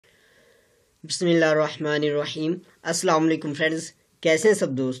बिस्मिल्लाहिर्रहमानिर्रहीम। अस्सलाम वालेकुम फ्रेंड्स, कैसे हैं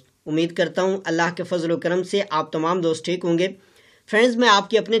सब दोस्त। उम्मीद करता हूँ अल्लाह के फजल व करम से आप तमाम दोस्त ठीक होंगे। फ्रेंड्स, मैं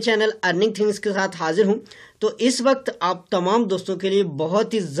आपके अपने चैनल अर्निंग थिंग्स के साथ हाजिर हूँ। तो इस वक्त आप तमाम दोस्तों के लिए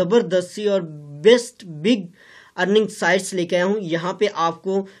बहुत ही ज़बरदस्त सी और बेस्ट बिग अर्निंग साइट्स लेके आया हूँ। यहाँ पे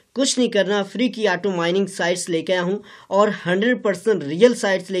आपको कुछ नहीं करना, फ्री की ऑटो माइनिंग साइट्स लेके आया हूँ और 100% रियल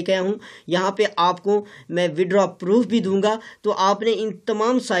साइट्स लेके आया हूँ। यहाँ पे आपको मैं विड्रॉ प्रूफ भी दूंगा। तो आपने इन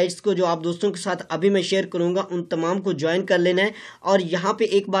तमाम साइट्स को जो आप दोस्तों के साथ अभी मैं शेयर करूँगा उन तमाम को ज्वाइन कर लेना है। और यहाँ पे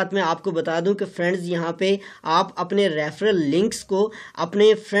एक बात मैं आपको बता दूँ कि फ्रेंड्स, यहाँ पे आप अपने रेफरल लिंक्स को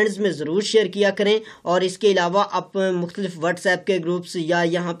अपने फ्रेंड्स में ज़रूर शेयर किया करें। और इसके अलावा आप मुख्तलिफ व्हाट्सएप के ग्रुप्स या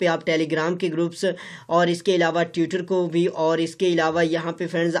यहाँ पे आप टेलीग्राम के ग्रुप्स और इसके अलावा ट्विटर को भी, और इसके अलावा यहाँ पे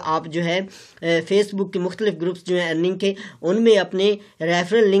फ्रेंड्स आप जो है फेसबुक के मुख्तलिफ ग्रुप्स जो हैं अर्निंग के, उनमें अपने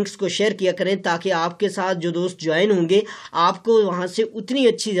रेफरल लिंक्स को शेयर किया करें ताकि आपके साथ जो दोस्त ज्वाइन होंगे आपको वहाँ से उतनी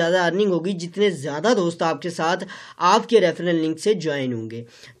अच्छी ज़्यादा अर्निंग होगी जितने ज़्यादा दोस्त आपके साथ आपके रेफरल लिंक से ज्वाइन होंगे।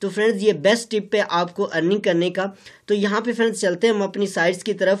 तो फ्रेंड्स, ये बेस्ट टिप है आपको अर्निंग करने का। तो यहाँ पे फ्रेंड्स चलते हैं हम अपनी साइट्स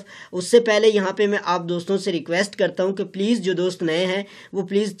की तरफ। उससे पहले यहाँ पे मैं आप दोस्तों से रिक्वेस्ट करता हूँ कि प्लीज़ जो दोस्त नए हैं वो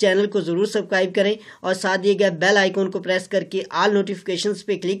प्लीज़ चैनल को ज़रूर सब्सक्राइब करें और साथ दिए गए बेल आइकॉन को प्रेस करके ऑल नोटिफिकेशंस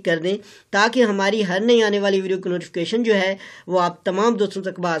पे क्लिक कर दें ताकि हमारी हर नई आने वाली वीडियो की नोटिफिकेशन जो है वो आप तमाम दोस्तों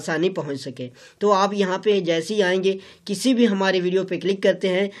तक बआसानी पहुँच सके। तो आप यहाँ पे जैसे ही आएंगे किसी भी हमारी वीडियो पे क्लिक करते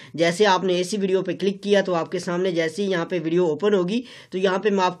हैं, जैसे आपने ऐसी वीडियो पे क्लिक किया तो आपके सामने जैसे ही यहाँ पे वीडियो ओपन होगी तो यहाँ पे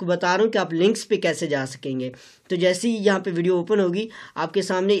मैं आपको बता रहा हूँ कि आप लिंक्स पे कैसे जा सकेंगे। तो जैसे ही यहाँ पे वीडियो ओपन होगी आपके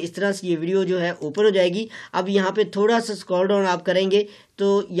सामने इस तरह से ये वीडियो जो है ओपन हो जाएगी। अब यहाँ पे थोड़ा सा स्क्रॉल डाउन आप करेंगे तो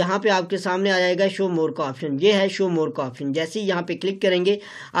यहाँ पे आपके सामने आ जाएगा शो मोर का ऑप्शन। ये है शो मोर का ऑप्शन। जैसे ही यहाँ पे क्लिक करेंगे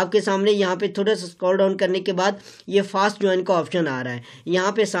आपके सामने यहाँ पे थोड़ा सा स्क्रॉल डाउन करने के बाद ये फास्ट ज्वाइन का ऑप्शन आ रहा है।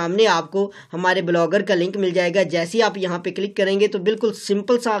 यहाँ पे सामने आपको हमारे ब्लॉगर का लिंक मिल जाएगा। जैसे ही आप यहाँ पे क्लिक करेंगे तो बिल्कुल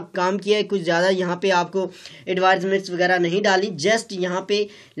सिंपल सा काम किया है, कुछ ज़्यादा यहाँ पे आपको एडवर्टाइजमेंट्स वगैरह नहीं डाली, जस्ट यहाँ पे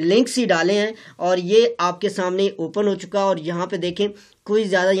लिंक्स ही डाले हैं और ये आपके सामने ओपन हो चुका। और यहाँ पे देखें कोई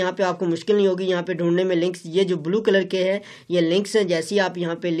ज़्यादा यहाँ पे आपको मुश्किल नहीं होगी यहाँ पे ढूंढने में लिंक्स। ये जो ब्लू कलर के हैं ये लिंक्स हैं। जैसे ही आप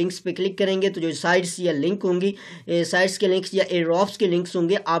यहाँ पे लिंक्स पे क्लिक करेंगे तो जो साइट्स या लिंक होंगी, साइट्स के लिंक्स या एयरड्रॉप्स के लिंक्स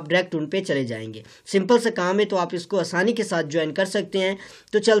होंगे, आप डायरेक्ट उन पे चले जाएंगे। सिंपल सा काम है, तो आप इसको आसानी के साथ ज्वाइन कर सकते हैं।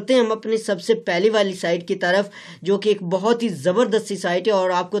 तो चलते हैं हम अपनी सबसे पहली वाली साइट की तरफ, जो कि एक बहुत ही ज़बरदस्त सी साइट है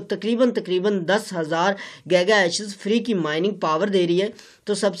और आपको तकरीबन 10,000 गीगा एचेस फ्री की माइनिंग पावर दे रही है।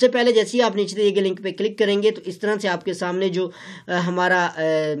 तो सबसे पहले जैसे ही आप नीचे दिए गए लिंक पे क्लिक करेंगे तो इस तरह से आपके सामने जो हमारा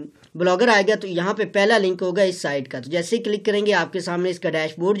ब्लॉगर आएगा। तो यहाँ पे पहला लिंक होगा इस साइट का। तो जैसे ही क्लिक करेंगे आपके सामने इसका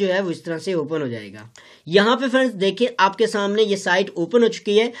डैशबोर्ड जो है वो इस तरह से ओपन हो जाएगा। यहाँ पे फ्रेंड्स देखिए आपके सामने ये साइट ओपन हो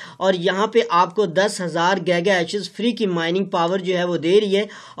चुकी है और यहाँ पे आपको 10,000 गीगा एचेस फ्री की माइनिंग पावर जो है वो दे रही है।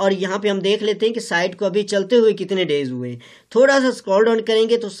 और यहाँ पे हम देख लेते हैं कि साइट को अभी चलते हुए कितने डेज हुए हैं। थोड़ा सा स्क्रॉल डाउन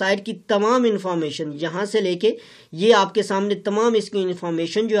करेंगे तो साइट की तमाम इन्फॉर्मेशन यहाँ से लेके ये आपके सामने तमाम इसकी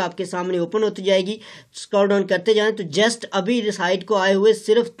इन्फॉर्मेशन जो आपके सामने ओपन होती जाएगी। स्क्रॉल डाउन करते जाएं तो जस्ट अभी साइट को आए हुए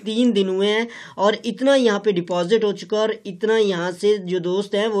सिर्फ 3 दिन हुए हैं और इतना यहाँ पे डिपॉजिट हो चुका है और इतना यहाँ से जो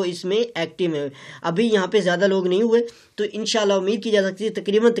दोस्त हैं वो इसमें एक्टिव हैं। अभी यहाँ पे ज़्यादा लोग नहीं हुए, तो इंशाल्लाह उम्मीद की जा सकती है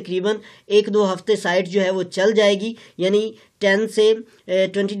तकरीबन 1-2 हफ्ते साइट जो है वो चल जाएगी, यानी 10 से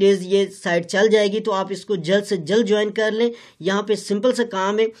 20 डेज़ ये साइट चल जाएगी। तो आप इसको जल्द से जल्द ज्वाइन कर लें। यहाँ पे सिंपल सा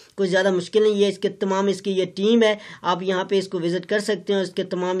काम है, कोई ज़्यादा मुश्किल नहीं है। इसके तमाम इसकी ये टीम है, आप यहाँ पे इसको विज़िट कर सकते हैं। इसके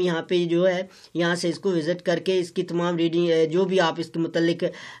तमाम यहाँ पे जो है यहाँ से इसको विज़िट करके इसकी तमाम रीडिंग जो भी आप इसके मुतल्लिक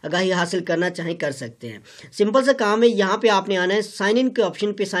आगाही हासिल करना चाहें कर सकते हैं। सिंपल सा काम है। यहाँ पे आपने आना है साइन इन के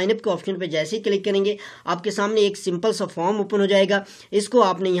ऑप्शन पे, साइन अप के ऑप्शन पे जैसे ही क्लिक करेंगे आपके सामने एक सिंपल सा फॉर्म ओपन हो जाएगा। इसको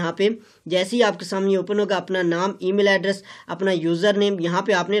आपने यहाँ पे जैसे ही आपके सामने ओपन होगा अपना नाम, ईमेल एड्रेस, अपना यूज़र नेम, यहाँ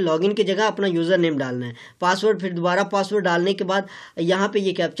पे आपने लॉगिन की जगह अपना यूज़र नेम डालना है, पासवर्ड, फिर दोबारा पासवर्ड डालने के बाद यहाँ पे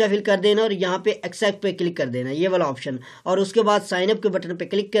ये कैप्चा फिल कर देना और यहाँ पे एक्सेप्ट पे क्लिक कर देना, ये वाला ऑप्शन। और उसके बाद साइन अप के बटन पे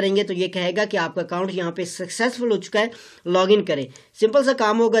क्लिक करेंगे तो ये कहेगा कि आपका अकाउंट यहाँ पे सक्सेसफुल हो चुका है, लॉगिन करें। सिंपल सा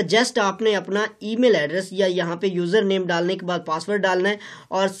काम होगा, जस्ट आपने अपना ईमेल एड्रेस या यहाँ पे यूज़र नेम डालने के बाद पासवर्ड डालना है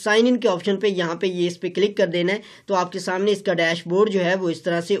और साइन इन के ऑप्शन पे यहाँ पे ये इस पे क्लिक कर देना है। तो आपके सामने इसका डैशबोर्ड जो है वो इस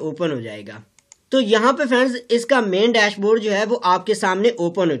तरह से ओपन हो जाएगा। तो यहाँ पे फ्रेंड्स इसका मेन डैशबोर्ड जो है वो आपके सामने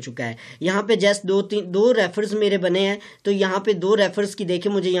ओपन हो चुका है। यहाँ पे जस्ट दो रेफर्स मेरे बने हैं। तो यहाँ पे 2 रेफर्स की देखें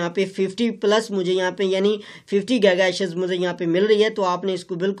मुझे यहाँ पे 50 प्लस मुझे यहाँ पे यानी 50 गीगा एचेस मुझे यहाँ पे मिल रही है। तो आपने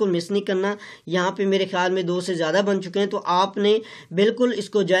इसको बिल्कुल मिस नहीं करना। यहाँ पे मेरे ख्याल में 2 से ज़्यादा बन चुके हैं, तो आपने बिल्कुल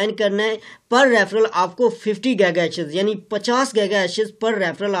इसको ज्वाइन करना है। पर रेफरल आपको 50 गीगा एचेस यानी 50 गीगा एचेस पर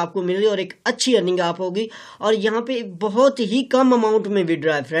रेफरल आपको मिल रही है और एक अच्छी अर्निंग आप होगी। और यहाँ पे बहुत ही कम अमाउंट में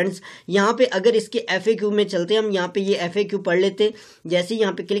विड्रॉ है फ्रेंड्स। यहाँ पे अगर इसके FAQ में चलते हैं हम। यहाँ पे ये FAQ पढ़ लेते हैं। जैसे ही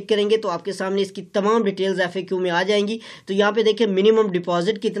यहाँ पे क्लिक करेंगे तो आपके सामने इसकी तमाम डिटेल्स FAQ में आ जाएंगी। तो यहाँ पे देखिए मिनिमम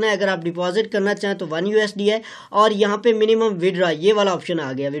डिपॉजिट कितना है, अगर आप डिपॉजिट करना चाहें तो 1 USD है, और यहाँ पे मिनिमम विड्रॉ ये वाला ऑप्शन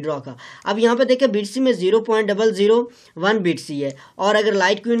आ गया विड्रॉ का। अब यहाँ पे देखिए BTC में 0.001 BTC है, और अगर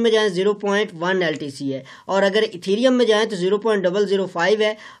लाइट क्वीन में जाएं 0.1 LTC है, और अगर इथेरियम में जाएं तो 0.005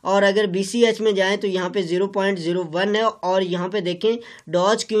 है, और अगर BCH में जाएं तो यहाँ पे 0.01 है, और यहाँ पे देखें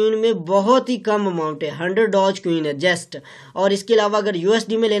डॉज क्वीन में बहुत ही कम अमाउंट है, 100 डॉज क्वीन है जस्ट। और इसके अलावा अगर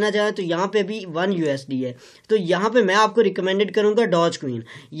USD में लेना चाहें तो यहाँ पे भी 1 USD है। तो यहाँ पे मैं आपको रिकमेंडेड करूँगा डॉज क्वीन।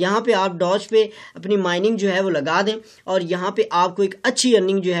 यहाँ पे आप डॉज पे अपनी माइनिंग जो है वो लगा दें, और यहाँ पे आपको एक अच्छी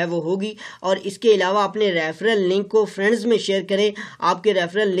अर्निंग जो है वो होगी। और इसके अलावा अपने रेफरल लिंक को फ्रेंड्स में शेयर करें। आपके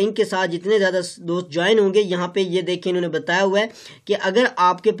रेफरल लिंक के साथ जितने ज़्यादा दोस्त ज्वाइन होंगे, यहाँ पे ये देखिए इन्होंने बताया हुआ है कि अगर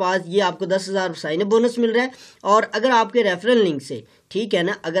आपके पास ये आपको 10,000 साइन अप बोनस मिल रहा है, और अगर आपके रेफरल लिंक से, ठीक है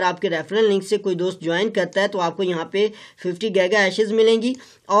ना, अगर आपके रेफरल लिंक से कोई दोस्त ज्वाइन करता है तो आपको यहाँ पे 50 गैगा एशेज मिलेंगी,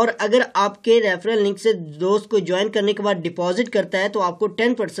 और अगर आपके रेफरल लिंक से दोस्त को ज्वाइन करने के बाद डिपॉजिट करता है तो आपको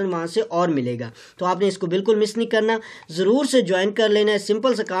 10% वहाँ से और मिलेगा। तो आपने इसको बिल्कुल मिस नहीं करना, ज़रूर से ज्वाइन कर लेना है।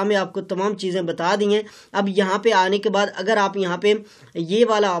 सिंपल सा काम है, आपको तमाम चीज़ें बता दी हैं। अब यहाँ पे आने के बाद अगर आप यहाँ पे ये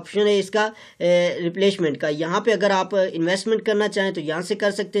वाला ऑप्शन है इसका रिप्लेसमेंट का, यहाँ पे अगर आप इन्वेस्टमेंट करना चाहें तो यहाँ से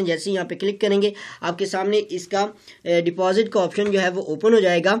कर सकते हैं। जैसे यहाँ पे क्लिक करेंगे आपके सामने इसका डिपॉजिट का ऑप्शन जो है वो ओपन हो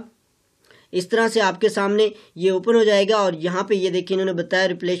जाएगा। इस तरह से आपके सामने ये ओपन हो जाएगा, और यहाँ पे ये देखिए इन्होंने बताया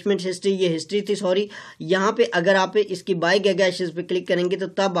रिप्लेसमेंट हिस्ट्री, ये हिस्ट्री थी सॉरी। यहाँ पे अगर आप इसकी बाय गैगा एशेज पे क्लिक करेंगे तो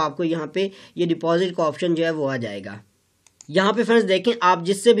तब आपको यहाँ पे ये डिपॉजिट का ऑप्शन जो है वो आ जाएगा। यहाँ पे फ्रेंड्स देखें, आप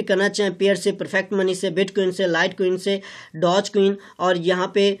जिससे भी करना चाहें, पेयर से, परफेक्ट मनी से, बिटकॉइन से, लाइट क्वीन से, डॉज क्वीन, और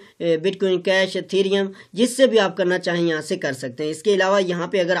यहाँ पे बिटकॉइन कैश, एथेरियम, जिससे भी आप करना चाहें यहाँ से कर सकते हैं। इसके अलावा यहाँ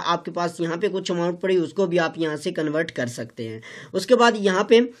पे अगर आपके पास यहाँ पे कुछ अमाउंट पड़ी उसको भी आप यहाँ से कन्वर्ट कर सकते हैं। उसके बाद यहाँ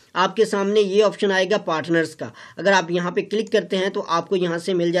पे आपके सामने ये ऑप्शन आएगा पार्टनर्स का। अगर आप यहाँ पे क्लिक करते हैं तो आपको यहाँ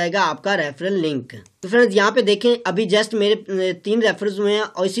से मिल जाएगा आपका रेफरल लिंक। तो फ्रेंड्स यहाँ पे देखें अभी जस्ट मेरे 3 रेफरल्स हुए हैं,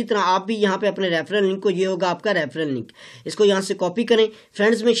 और इसी तरह आप भी यहाँ पे अपने रेफरल लिंक को, ये होगा आपका रेफरल लिंक, इसको यहाँ से कॉपी करें,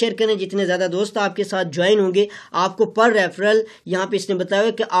 फ्रेंड्स में शेयर करें। जितने ज़्यादा दोस्त आपके साथ ज्वाइन होंगे आपको पर रेफरल, यहाँ पे इसने बताया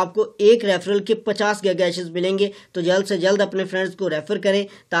हुआ कि आपको एक रेफरल के 50 गैगा एशेज मिलेंगे। तो जल्द से जल्द अपने फ्रेंड्स को रेफर करें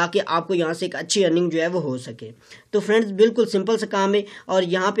ताकि आपको यहाँ से एक अच्छी अर्निंग जो है वो हो सके। तो फ्रेंड्स बिल्कुल सिंपल सा काम है। और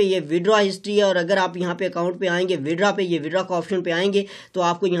यहाँ पे ये विड्रॉ हिस्ट्री है, और अगर आप यहाँ पे अकाउंट पे आएंगे विड्रॉ पे, ये विड्रॉ का ऑप्शन पे आएंगे तो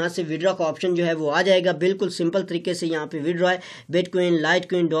आपको यहाँ से विड्रॉ का ऑप्शन जो है वो आ जाएगा। बिल्कुल सिंपल तरीके से यहाँ पे विड्रॉ है, bitcoin, light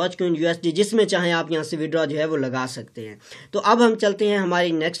queen, Dodge queen, USD, जिसमें चाहें आप यहाँ से विड्रॉ जो है वो लगा सकते हैं। तो अब हम चलते हैं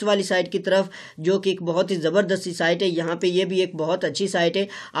हमारी नेक्स्ट वाली साइट की तरफ, जो कि एक बहुत ही ज़बरदस्त सी साइट है। यहाँ पे ये भी एक बहुत अच्छी साइट है।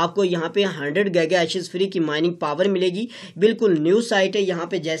 आपको यहाँ पे 100 गैगा एशेज फ्री की माइनिंग पावर मिलेगी। बिल्कुल न्यू साइट है। यहाँ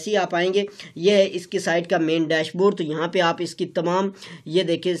पे जैसे ही आप आएंगे, ये है इसकी साइट का मेन डैशबोर्ड। तो यहाँ पे आप इसकी तमाम, ये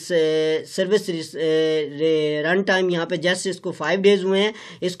देखिए सर्विस रन टाइम, यहाँ पे जस्ट इसको 5 डेज हुए हैं।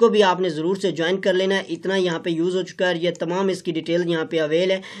 इसको भी आपने ज़रूर से ज्वाइन कर लेना है, इतना यहाँ पे यूज़ हो चुका है। ये तमाम इसकी डिटेल यहाँ पे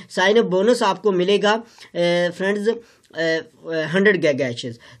अवेल है। साइन अप बोनस आपको मिलेगा फ्रेंड्स 100 गैगा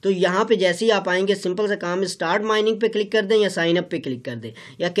एशेज। तो यहाँ पे जैसे ही आप आएंगे, सिंपल सा काम है, स्टार्ट माइनिंग पे क्लिक कर दें या साइन अप पे क्लिक कर दें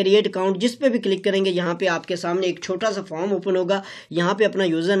या क्रिएट अकाउंट, जिस पे भी क्लिक करेंगे यहाँ पे आपके सामने एक छोटा सा फॉर्म ओपन होगा। यहाँ पे अपना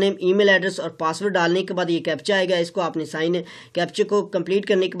यूज़र नेम, ईमेल एड्रेस और पासवर्ड डालने के बाद ये कैप्चा आएगा। इसको आपने कैप्चे को कंप्लीट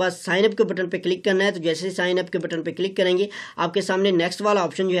करने के बाद साइन अप के बटन पे क्लिक करना है। तो जैसे ही साइन अप के बटन पे क्लिक करेंगे आपके सामने नेक्स्ट वाला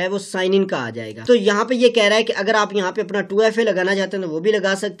ऑप्शन जो है वो साइन इन का आ जाएगा। तो यहाँ पे ये कह रहा है कि अगर आप यहाँ पे अपना 2FA लगाना चाहते हैं तो वो भी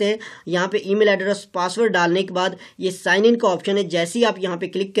लगा सकते हैं। यहाँ पे ईमेल एड्रेस, पासवर्ड डालने के बाद ये साइन इन का ऑप्शन है। जैसे ही आप यहाँ पे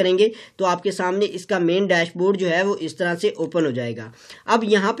क्लिक करेंगे तो आपके सामने इसका मेन डैशबोर्ड जो है वो इस तरह से ओपन हो जाएगा। अब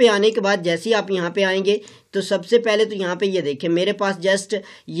यहाँ पे आने के बाद जैसे ही आप यहाँ पे आएंगे तो सबसे पहले तो यहाँ पे ये देखें, मेरे पास जस्ट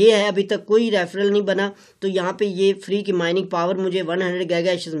ये है, अभी तक कोई रेफरल नहीं बना। तो यहाँ पे ये फ्री की माइनिंग पावर मुझे 100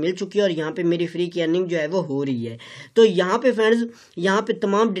 गैगा एशेज मिल चुकी है, और यहाँ पे मेरी फ्री की अर्निंग जो है वो हो रही है। तो यहाँ पे फ्रेंड्स, यहाँ पे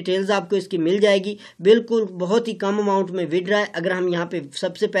तमाम डिटेल्स आपको इसकी मिल जाएगी। बिल्कुल बहुत ही कम अमाउंट में विड्रॉ है। अगर हम यहाँ पे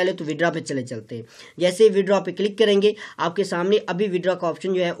सबसे पहले तो विड्रॉ पे चलते हैं। जैसे ही विड्रॉ पे क्लिक करेंगे आपके सामने अभी विड्रॉ का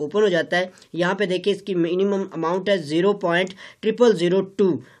ऑप्शन जो है ओपन हो जाता है। यहाँ पे देखिए इसकी मिनिमम अमाउंट है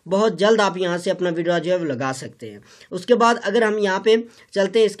 0.0002। बहुत जल्द आप यहाँ से अपना विड्रॉ जो है वो लगा सकते हैं। उसके बाद अगर हम यहाँ पे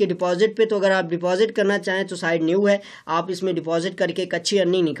चलते हैं इसके डिपॉजिट पे, तो अगर आप डिपॉजिट करना चाहें तो साइड न्यू है, आप इसमें डिपॉजिट करके एक अच्छी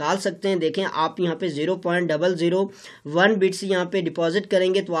अर्निंग निकाल सकते हैं। देखें आप यहाँ पे 0.001 BTC यहाँ पे डिपॉजिट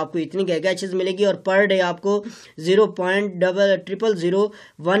करेंगे तो आपको इतनी गैगा एशेज मिलेगी, और पर डे आपको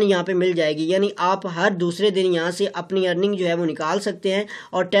 0.0001 यहाँ पे मिल जाएगी। यानी आप हर दूसरे दिन यहाँ से अपनी अर्निंग जो है वो निकाल सकते हैं,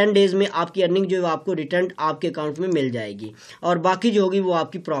 और 10 डेज में आपकी अर्निंग जो है आपको रिटर्न आपके अकाउंट में मिल जाएगी, और बाकी जो होगी वो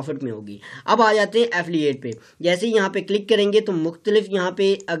आपकी प्रॉफिट प्रॉफिट में होगी। अब आ जाते हैं एफिलिएट पे। जैसे ही यहाँ पे क्लिक करेंगे तो मुख्तलिफ यहाँ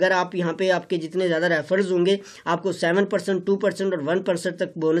पे अगर आप यहाँ पे आपके जितने ज़्यादा रेफरल्स होंगे आपको 7%, 2% और 1%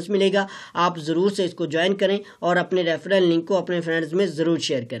 तक बोनस मिलेगा। आप ज़रूर से इसको ज्वाइन करें और अपने रेफरल लिंक को अपने फ्रेंड्स में ज़रूर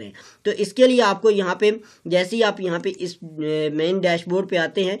शेयर करें। तो इसके लिए आपको यहाँ पे जैसे ही आप यहाँ पे इस मेन डैशबोर्ड पे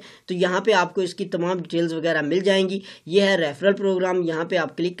आते हैं तो यहाँ पे आपको इसकी तमाम डिटेल्स वगैरह मिल जाएंगी। ये है रेफरल प्रोग्राम, यहाँ पे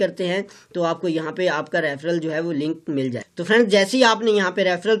आप क्लिक करते हैं तो आपको यहाँ पे आपका रेफरल जो है वो लिंक मिल जाए। तो फ्रेंड्स जैसे ही आपने यहाँ पे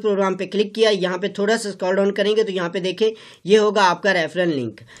रेफरल प्रोग्राम पे क्लिक किया, यहाँ पे थोड़ा सा स्क्रॉल डाउन करेंगे तो यहाँ पे देखें ये होगा आपका रेफरल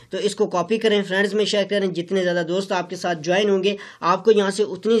लिंक। तो इसको कॉपी करें, फ्रेंड्स में शेयर करें। जितने ज़्यादा दोस्त आपके साथ ज्वाइन होंगे आपको यहाँ से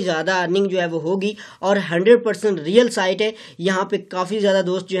उतनी ज़्यादा अर्निंग जो है वो होगी और 100% रियल साइट है। यहाँ पे काफ़ी ज़्यादा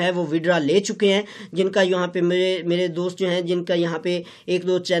दोस्त जो है वो विड्रा ले चुके हैं, जिनका यहाँ पे मेरे दोस्त जो हैं जिनका यहाँ पे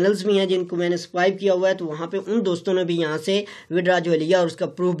 1-2 चैनल्स भी हैं जिनको मैंने सब्सक्राइब किया हुआ है, तो वहाँ पे उन दोस्तों ने भी यहाँ से विड्रा जो लिया और उसका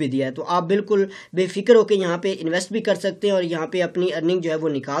प्रूफ भी दिया है। तो आप बिल्कुल बेफिक्र होकर यहाँ पे इन्वेस्ट भी कर सकते हैं और यहाँ पे अपनी अर्निंग जो है वो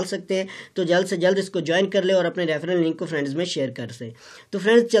निकाल सकते हैं। तो जल्द से जल्द इसको ज्वाइन कर ले और अपने रेफरल लिंक को फ्रेंड्स में शेयर कर से। तो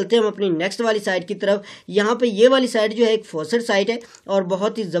फ्रेंड्स चलते हैं हम अपनी नेक्स्ट वाली साइट की तरफ। यहाँ पे ये वाली साइट जो है एक फॉसेट साइट है और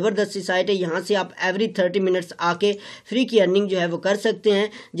बहुत ही ज़बरदस्त सी साइट है। यहाँ से आप एवरी 30 मिनट्स आके फ्री की अर्निंग जो है वो कर सकते हैं।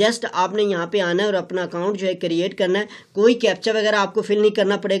 जस्ट आपने यहाँ पे आना है और अपना अकाउंट जो है क्रिएट करना है। कोई कैप्चा वगैरह आपको फिल नहीं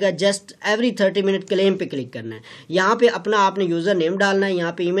करना पड़ेगा, जस्ट एवरी 30 मिनट क्लेम पे क्लिक करना है। यहाँ पे अपना आपने यूज़र नेम डालना है,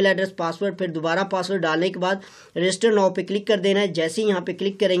 यहाँ पे ईमेल एड्रेस, पासवर्ड, फिर दोबारा पासवर्ड डालने के बाद रजिस्टर नाउ पे क्लिक कर देना है। जैसे ही यहाँ पे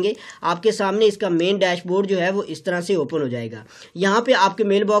क्लिक करेंगे आपके सामने इसका मेन डैशबोर्ड जो है वो इस तरह से ओपन हो जाएगा। यहाँ पे आपके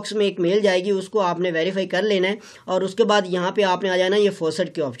मेल बॉक्स में एक मेल जाएगी, उसको आपने वेरीफाई कर लेना है और उसके बाद यहाँ पे आपने आ जाना ये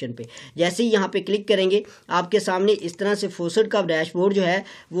फॉसेट के ऑप्शन पे। जैसे ही यहाँ पे क्लिक करेंगे आपके सामने इस तरह से फॉसेट का डैशबोर्ड जो है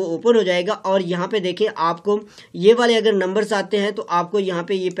वो ओपन हो जाएगा। और यहाँ पे देखिए आपको ये वाले अगर नंबर्स आते हैं तो आपको यहाँ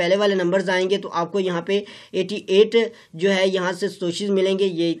पे ये पहले वाले नंबर्स आएंगे तो आपको यहाँ पे 88 जो है यहाँ से स्टोशीज मिलेंगे।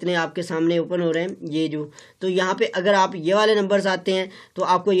 ये इतने आपके सामने ओपन हो रहे हैं ये जो। तो यहाँ पे अगर आप ये वाले नंबर्स आते हैं तो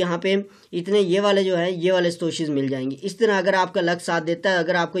आपको यहाँ पे इतने ये वाले जो है ये वाले स्टोशीज मिल जाएंगे। इस तरह अगर आपका लक साथ देता है,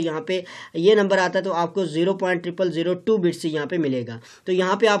 अगर आपको यहाँ पे ये नंबर आता है तो आपको 0.0002 बिट्स यहाँ पे मिलेगा। तो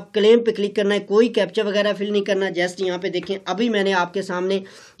यहाँ पे आप क्लेम पे क्लिक करना है, कोई कैप्चा वगैरह फिल नहीं करना। जस्ट यहाँ पे देखें अभी मैंने आपके सामने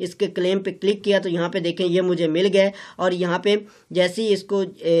इसके क्लेम पे क्लिक किया तो यहाँ पे देखें ये मुझे मिल गए और यहाँ पे जैसे ही इसको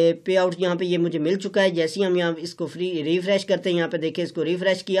पे आउट यहाँ पे ये मुझे मिल चुका है। जैसे ही हम यहाँ इसको फ्री रिफ्रेश करते हैं, यहाँ पे देखें इसको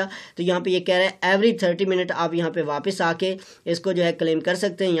रिफ्रेश किया तो यहाँ पे ये कह रहा है एवरी 30 मिनट आप यहाँ पे वापस आके इसको जो है क्लेम कर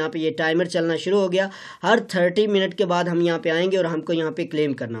सकते हैं। यहाँ पे ये टाइमर चलना शुरू हो गया। हर 30 मिनट के बाद हम यहाँ पे आएंगे और हमको यहाँ पे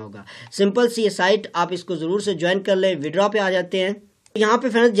क्लेम करना होगा। सिंपल सी ये साइट, आप इसको ज़रूर से ज्वाइन कर लें। विड्रॉ पे आ जाते हैं। यहाँ पे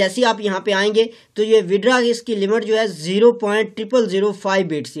फ्रेंड्स जैसे ही आप यहाँ पे आएंगे तो ये विड्रा इसकी लिमिट जो है 0.0005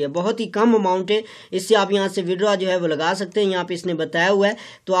 बिट्स है, बहुत ही कम अमाउंट है। इससे आप यहाँ से विड्रा जो है वो लगा सकते हैं। यहाँ पे इसने बताया हुआ है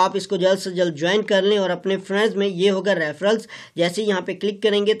तो आप इसको जल्द से जल्द ज्वाइन कर लें और अपने फ्रेंड्स में ये होगा रेफरल्स। जैसे ही यहाँ पे क्लिक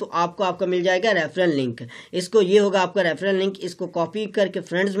करेंगे तो आपका मिल जाएगा रेफरल लिंक। इसको ये होगा आपका रेफरल लिंक, इसको कॉपी करके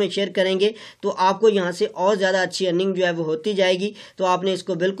फ्रेंड्स में शेयर करेंगे तो आपको यहाँ से और ज़्यादा अच्छी अर्निंग जो है वो होती जाएगी। तो आपने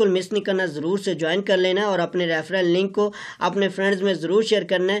इसको बिल्कुल मिस नहीं करना, ज़रूर से ज्वाइन कर लेना और अपने रेफरल लिंक को अपने फ्रेंड्स में ज़रूर शेयर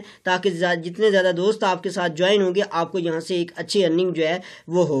करना है ताकि जितने ज़्यादा दोस्त आपके साथ ज्वाइन होंगे आपको यहाँ से एक अच्छी अर्निंग जो है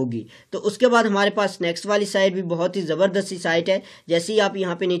वो होगी। तो उसके बाद हमारे पास नेक्स्ट वाली साइट भी बहुत ही ज़बरदस्त सी साइट है। जैसे ही आप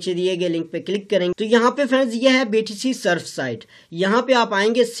यहाँ पे नीचे दिए गए लिंक पे क्लिक करेंगे तो यहाँ पे फ्रेंड्स ये है BTC सर्फ साइट। यहाँ पे आप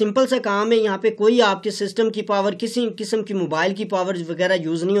आएंगे, सिंपल सा काम है। यहाँ पे कोई आपके सिस्टम की पावर, किसी किस्म की मोबाइल की पावर वगैरह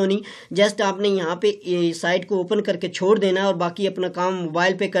यूज़ नहीं होनी। जस्ट आपने यहाँ पे साइट को ओपन करके छोड़ देना और बाकी अपना काम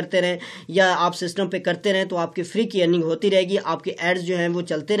मोबाइल पे करते रहें या आप सिस्टम पे करते रहें तो आपकी फ्री की अर्निंग होती रहेगी। आपके एड्स जो हैं वो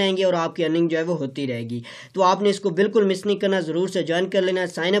चलते रहेंगे और आपकी अर्निंग जो है वो होती रहेगी। तो आपने इसको बिल्कुल मिस नहीं करना, ज़रूर से ज्वाइन कर लेना।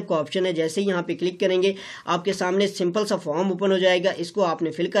 साइन अप का ऑप्शन है, जैसे ही यहाँ पे क्लिक करेंगे आपके सामने सिंपल सा फॉर्म ओपन हो जाएगा। इसको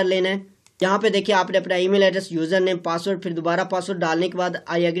आपने फिल कर लेना है। यहाँ पे देखिए आपने अपना email address, user name, password, फिर दोबारा पासवर्ड डालने के बाद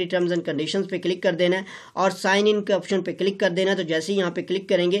I agree terms and conditions पे क्लिक कर देना है और साइन इन के ऑप्शन पे क्लिक कर देना है। तो जैसे ही यहाँ पे क्लिक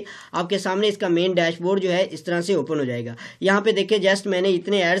करेंगे आपके सामने इसका मेन डैशबोर्ड जो है इस तरह से ओपन हो जाएगा। यहाँ पे देखिए जस्ट मैंने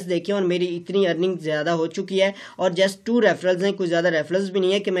इतने एड्स देखे और मेरी इतनी अर्निंग ज़्यादा हो चुकी है और जस्ट 2 रेफरल्स हैं, कुछ ज़्यादा रेफरल्स भी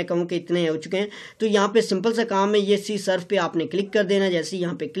नहीं है कि मैं कहूँ कि इतने हो चुके हैं। तो यहाँ पे सिंपल सा काम है, ये सी सर्फ पे आपने क्लिक कर देना। जैसे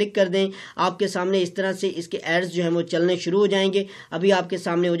यहाँ पे क्लिक कर दें आपके सामने इस तरह से इसके एड्स जो है वो चलने शुरू हो जाएंगे। अभी आपके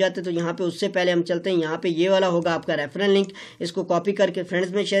सामने हो जाते तो यहाँ पे उससे पहले हम चलते हैं। यहाँ पे ये वाला होगा आपका रेफरल लिंक, इसको कॉपी करके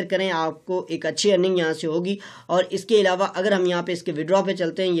फ्रेंड्स में शेयर करें, आपको एक अच्छी अर्निंग यहाँ से होगी। और इसके अलावा अगर हम यहाँ पे इसके विड्रॉ पे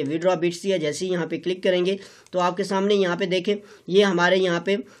चलते हैं, ये विड्रॉ बिट्स है। जैसे ही यहाँ पे क्लिक करेंगे तो आपके सामने यहाँ पे देखें ये हमारे यहाँ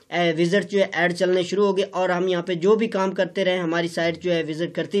पे विजिट जो है ऐड चलने शुरू हो गए और हम यहाँ पे जो भी काम करते रहे हमारी साइट जो है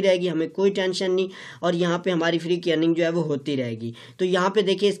विजिट करती रहेगी, हमें कोई टेंशन नहीं और यहाँ पे हमारी फ्री की अर्निंग जो है वो होती रहेगी। तो यहाँ पे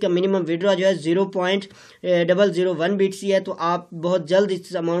देखिए इसका मिनिमम विड्रॉ जो है 0.001 बिट्स है। तो आप बहुत जल्द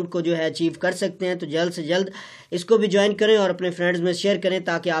इस अमाउंट को जो है अचीव कर सकते हैं। तो जल्द से जल्द इसको भी ज्वाइन करें और अपने फ्रेंड्स में शेयर करें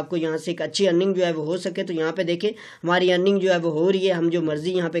ताकि आपको यहाँ से एक अच्छी अर्निंग जो है वो हो सके। तो यहाँ पे देखें हमारी अर्निंग जो है वो हो रही है, हम जो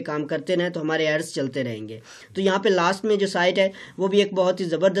मर्जी यहाँ पे काम करते रहें तो हमारे एड्स चलते रहेंगे। तो यहाँ पे लास्ट में जो साइट है वो भी एक बहुत ही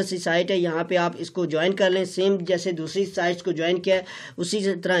ज़बरदस्त सी साइट है, यहाँ पे आप इसको ज्वाइन कर लें। सेम जैसे दूसरी साइट्स को ज्वाइन किया है उसी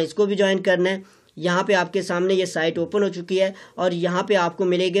तरह इसको भी ज्वाइन करना है। यहाँ पे आपके सामने ये साइट ओपन हो चुकी है और यहाँ पे आपको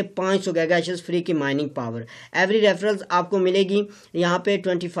मिलेंगे 500 गीगाहर्ट्ज़ फ्री की माइनिंग पावर। एवरी रेफरल्स आपको मिलेगी यहाँ पे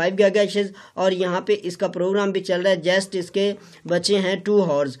 25 गीगाहर्ट्ज़ और यहाँ पे इसका प्रोग्राम भी चल रहा है। जस्ट इसके बचे हैं 2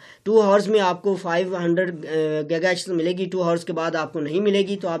 हॉर्स में आपको 500 गीगाहर्ट्ज़ मिलेगी। 2 हॉर्स के बाद आपको नहीं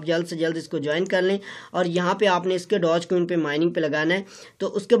मिलेगी, तो आप जल्द से जल्द इसको ज्वाइन कर लें। और यहाँ पे आपने इसके डॉज कॉइन पे माइनिंग पे लगाना है। तो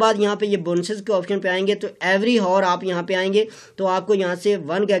उसके बाद यहाँ पे ये बोनसेस के ऑप्शन पे आएंगे, तो एवरी हॉर आप यहाँ पे आएंगे तो आपको यहाँ से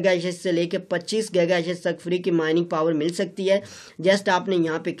 1 गीगाहर्ट्ज़ से लेके 25 गीगाहर्ट्ज़ तक फ्री की माइनिंग पावर मिल सकती है। जस्ट आपने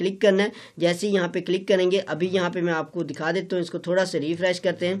यहाँ पे क्लिक करना है। जैसे ही यहाँ पे क्लिक करेंगे, अभी यहाँ पे मैं आपको दिखा देता हूँ, इसको थोड़ा सा रिफ्रेश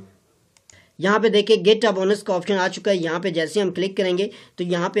करते हैं। यहाँ पे देखिए गेट अ बोनस का ऑप्शन आ चुका है। यहाँ पे जैसे हम क्लिक करेंगे तो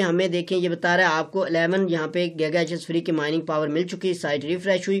यहाँ पे हमें देखें ये बता रहा है आपको 11 यहाँ पे गीगाहर्ट्ज़ फ्री की माइनिंग पावर मिल चुकी है। साइट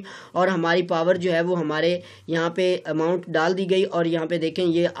रिफ्रेश हुई और हमारी पावर जो है वो हमारे यहाँ पे अमाउंट डाल दी गई और यहाँ पे देखें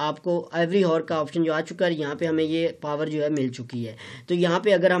ये आपको एवरी हॉर का ऑप्शन जो आ चुका है, यहाँ पे हमें ये पावर जो है मिल चुकी है। तो यहाँ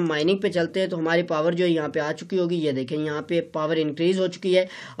पे अगर हम माइनिंग पे चलते हैं तो हमारी पावर जो है यहाँ पे आ चुकी होगी। ये देखें यहाँ पे पावर इंक्रीज हो चुकी है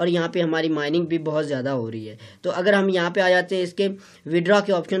और यहाँ पे हमारी माइनिंग भी बहुत ज़्यादा हो रही है। तो अगर हम यहाँ पे आ जाते हैं इसके विड्रॉ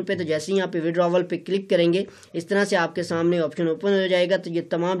के ऑप्शन पे, तो जैसे ही यहाँ पे विड्रॉवल पे क्लिक करेंगे इस तरह से आपके सामने ऑप्शन ओपन हो जाएगा। तो ये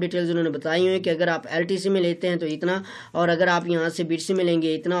तमाम डिटेल्स उन्होंने बताई हुई है कि अगर आप LTC में लेते हैं तो इतना, और अगर आप यहाँ से BTC में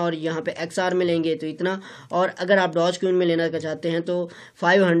लेंगे इतना, और यहाँ पे XR में लेंगे तो इतना, और अगर आप डॉज कॉइन में लेना चाहते हैं तो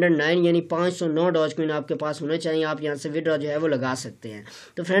 509 यानी 509 डॉज कॉइन आपके पास होने चाहिए। आप यहाँ से विड्रॉ जो है वो लगा सकते हैं।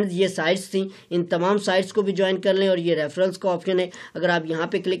 तो फ्रेंड्स ये साइट्स थी, इन तमाम साइट्स को भी ज्वाइन कर लें। और ये रेफरल्स का ऑप्शन है, अगर आप यहाँ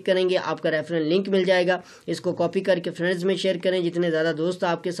पे क्लिक करेंगे आपका रेफरल लिंक मिल जाएगा। इसको कॉपी करके फ्रेंड्स में शेयर करें। जितने ज़्यादा दोस्त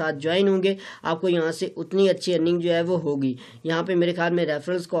आपके साथ ज्वाइन होंगे आपको यहाँ से उतनी अच्छी अर्निंग जो है वो होगी। यहाँ पे मेरे ख्याल में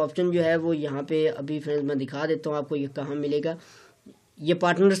रेफरल्स का ऑप्शन जो है वो यहाँ पे अभी फ्रेंड्स मैं दिखा देता हूँ आपको ये कहाँ मिलेगा। ये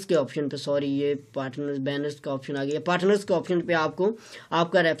पार्टनर्स के ऑप्शन पे, सॉरी ये पार्टनर्स बैनर्स का ऑप्शन आ गया। पार्टनर्स के ऑप्शन पे आपको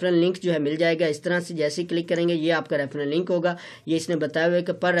आपका रेफरल लिंक जो है मिल जाएगा। इस तरह से जैसे ही क्लिक करेंगे ये आपका रेफरल लिंक होगा। ये इसने बताया हुआ है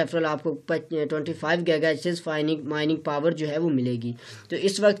कि पर रेफरल आपको 25 गीगाहर्ट्ज़ माइनिंग पावर जो है वो मिलेगी। तो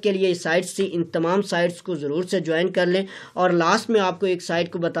इस वक्त के लिए इस साइट से इन तमाम साइट्स को ज़रूर से ज्वाइन कर लें। और लास्ट में आपको एक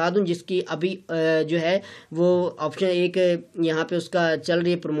साइट को बता दूँ जिसकी अभी जो है वो ऑप्शन एक यहाँ पे उसका चल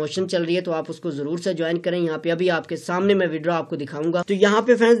रही है, प्रमोशन चल रही है, तो आप उसको ज़रूर से ज्वाइन करें। यहाँ पे अभी आपके सामने मैं विड्रॉ आपको दिखाऊंगा। तो यहाँ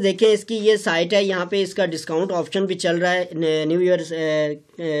पे फ्रेंड्स देखें इसकी ये साइट है, यहाँ पे इसका डिस्काउंट ऑप्शन भी चल रहा है, न्यू ईयर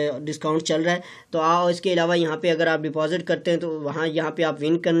डिस्काउंट चल रहा है। तो आओ इसके अलावा यहाँ पे अगर आप डिपॉजिट करते हैं तो वहाँ यहाँ पे आप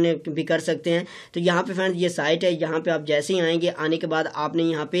विन करने भी कर सकते हैं। तो यहाँ पे फ्रेंड्स ये साइट है, यहाँ पे आप जैसे ही आएंगे, आने के बाद आपने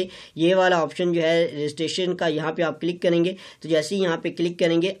यहाँ पे ये वाला ऑप्शन जो है रजिस्ट्रेशन का, यहाँ पे आप क्लिक करेंगे। तो जैसे ही यहाँ पे क्लिक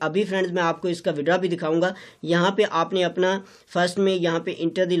करेंगे, अभी फ्रेंड्स मैं आपको इसका विड्रॉ भी दिखाऊंगा। यहाँ पे आपने अपना फर्स्ट में यहाँ पे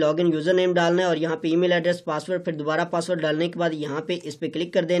enter the login user name डालना है और यहाँ पे ईमेल एड्रेस, पासवर्ड, फिर दोबारा पासवर्ड डालने के बाद यहाँ पे इस पे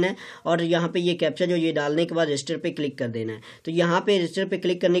क्लिक कर देना है और यहाँ पे ये कैप्चा जो ये डालने के बाद रजिस्टर पे क्लिक कर देना है। तो यहाँ पे रजिस्टर पे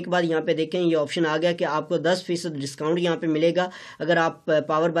क्लिक करने के बाद यहाँ पे देखें ये ऑप्शन आ गया कि आपको 10% डिस्काउंट यहाँ पे मिलेगा। अगर आप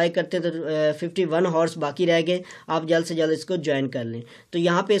पावर बाय करते हैं तो 51 हॉर्स बाकी रह गए, आप जल्द से जल्द इसको ज्वाइन कर लें। तो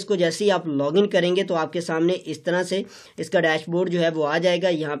यहाँ पे इसको जैसे ही आप लॉगिन करेंगे तो आपके सामने इस तरह से इसका डैशबोर्ड जो है वो आ जाएगा।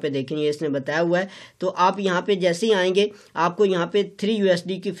 यहाँ पे देखें ये इसने बताया हुआ है। तो आप यहाँ पे जैसे ही आएंगे आपको यहाँ पे 3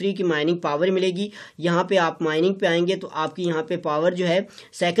 USD की फ्री की माइनिंग पावर मिलेगी। यहाँ पे आप माइनिंग पे आएंगे तो आपकी यहाँ पे पावर जो है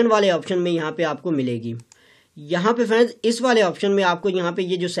सेकंड वाले ऑप्शन में यहाँ पे आपको मिलेगी। यहाँ पे फ्रेंड्स इस वाले ऑप्शन में आपको यहाँ पे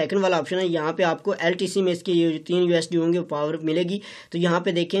ये जो सेकंड वाला ऑप्शन है, यहाँ पे आपको LTC में इसके ये 3 USD होंगे वो पावर मिलेगी। तो यहाँ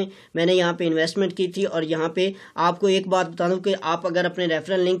पे देखें मैंने यहाँ पे इन्वेस्टमेंट की थी और यहाँ पे आपको एक बात बता दूँ कि आप अगर अपने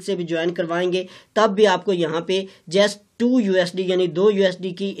रेफरल लिंक से भी ज्वाइन करवाएंगे तब भी आपको यहाँ पे जस्ट 2 USD यानी 2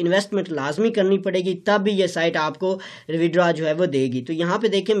 USD की इन्वेस्टमेंट लाजमी करनी पड़ेगी, तब भी ये साइट आपको विड्रॉ जो है वो देगी। तो यहाँ पे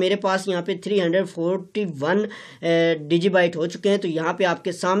देखें मेरे पास यहाँ पे 341 डिजीबाइट हो चुके हैं। तो यहाँ पे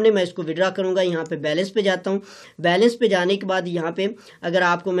आपके सामने मैं इसको विड्रॉ करूँगा। यहाँ पे बैलेंस पे जाता हूँ। बैलेंस पे जाने के बाद यहाँ पे अगर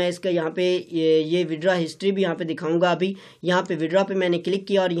आपको मैं इसका यहाँ पे ये विड्रॉ हिस्ट्री भी यहाँ पे दिखाऊँगा। अभी यहाँ पे विड्रॉ पे मैंने क्लिक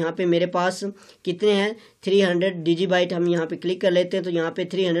किया और यहाँ पे मेरे पास कितने हैं 300 डिजीबाइट। हम यहाँ पे क्लिक कर लेते हैं तो यहाँ पे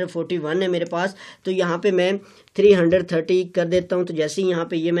 341 है मेरे पास। तो यहाँ पे मैं 330 कर देता हूँ। तो जैसे ही यहाँ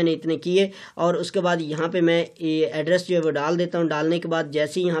पे ये मैंने इतने किए और उसके बाद यहाँ पे मैं ये एड्रेस जो है वो डाल देता हूँ। डालने के बाद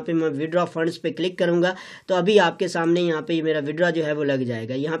जैसे ही यहाँ पे मैं विड्रॉ फंड्स पे क्लिक करूँगा तो अभी आपके सामने यहाँ पे मेरा विड्रॉ जो है वो लग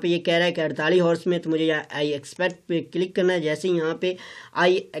जाएगा। यहाँ पे ये कह रहा है कि 48 हॉर्स में, तो मुझे यहाँ आई एक्सेप्ट पे क्लिक करना है। जैसे ही यहाँ पे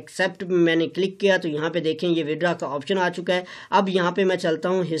आई एक्सेप्ट मैंने क्लिक किया तो यहाँ पे देखें ये विड्रॉ का ऑप्शन आ चुका है। अब यहाँ पे मैं चलता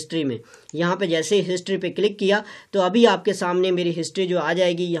हूँ हिस्ट्री में। यहाँ पे जैसे हिस्ट्री पे क्लिक किया तो अभी आपके सामने मेरी हिस्ट्री जो आ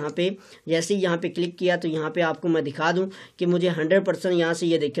जाएगी। यहाँ पे जैसे ही यहाँ पे क्लिक किया तो यहाँ पे आपको आपको मैं दिखा दूं कि मुझे 100% यहाँ से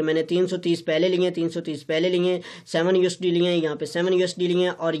ये देखिए मैंने 330 पहले लिए, 330 पहले लिए, 7 USD लिए, यहाँ पे 7 USD लिए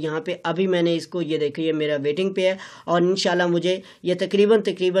और यहाँ पे अभी मैंने इसको ये देखिए ये मेरा वेटिंग पे है और इंशाल्लाह मुझे ये तकरीबन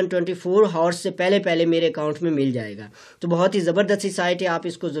 24 आवर्स से पहले मेरे अकाउंट में मिल जाएगा। तो बहुत ही ज़बरदस्त साइट है, आप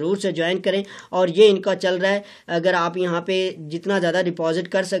इसको ज़रूर से ज्वाइन करें। और ये इनका चल रहा है, अगर आप यहाँ पे जितना ज़्यादा डिपॉजिट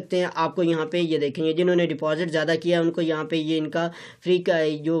कर सकते हैं आपको यहाँ पे ये देखेंगे जिन्होंने डिपॉजिट ज़्यादा किया है उनको यहाँ पे ये इनका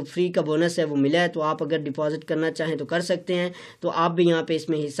फ्री का बोनस है वो मिला है। तो आप अगर डिपॉजिट करना चाहें तो कर सकते हैं, तो आप भी यहाँ पे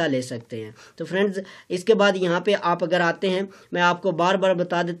इसमें हिस्सा ले सकते हैं। तो फ्रेंड्स इसके बाद यहाँ पे आप अगर आते हैं, मैं आपको बार बार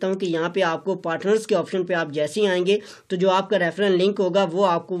बता देता हूँ कि यहाँ पे आपको पार्टनर्स के ऑप्शन पे आप जैसे ही आएंगे तो जो आपका रेफरल लिंक होगा वो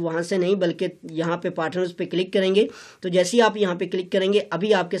आपको वहाँ से नहीं बल्कि यहाँ पे पार्टनर्स पे क्लिक करेंगे। तो जैसे ही आप यहाँ पे क्लिक करेंगे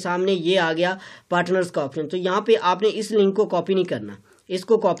अभी आपके सामने ये आ गया पार्टनर्स का ऑप्शन। तो यहाँ पे आपने इस लिंक को कॉपी नहीं करना,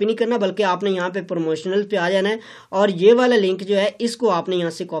 इसको कॉपी नहीं करना, बल्कि आपने यहाँ पे प्रमोशनल पे आ जाना है और ये वाला लिंक जो है इसको आपने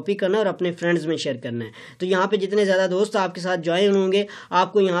यहाँ से कॉपी करना है और अपने फ्रेंड्स में शेयर करना है। तो यहाँ पे जितने ज़्यादा दोस्त आपके साथ ज्वाइन होंगे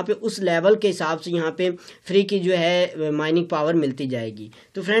आपको यहाँ पे उस लेवल के हिसाब से यहाँ पे फ्री की जो है माइनिंग पावर मिलती जाएगी।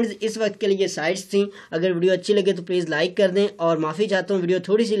 तो फ्रेंड्स इस वक्त के लिए साइट्स थी, अगर वीडियो अच्छी लगे तो प्लीज़ लाइक कर दें और माफ़ी चाहता हूँ वीडियो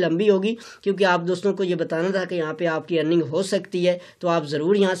थोड़ी सी लंबी होगी क्योंकि आप दोस्तों को ये बताना था कि यहाँ पर आपकी अर्निंग हो सकती है, तो आप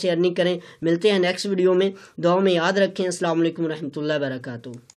ज़रूर यहाँ से अर्निंग करें। मिलते हैं नेक्स्ट वीडियो में, दुआ में याद रखें। अस्सलाम वालेकुम रहमतुल्लाहि व बरकातुहू।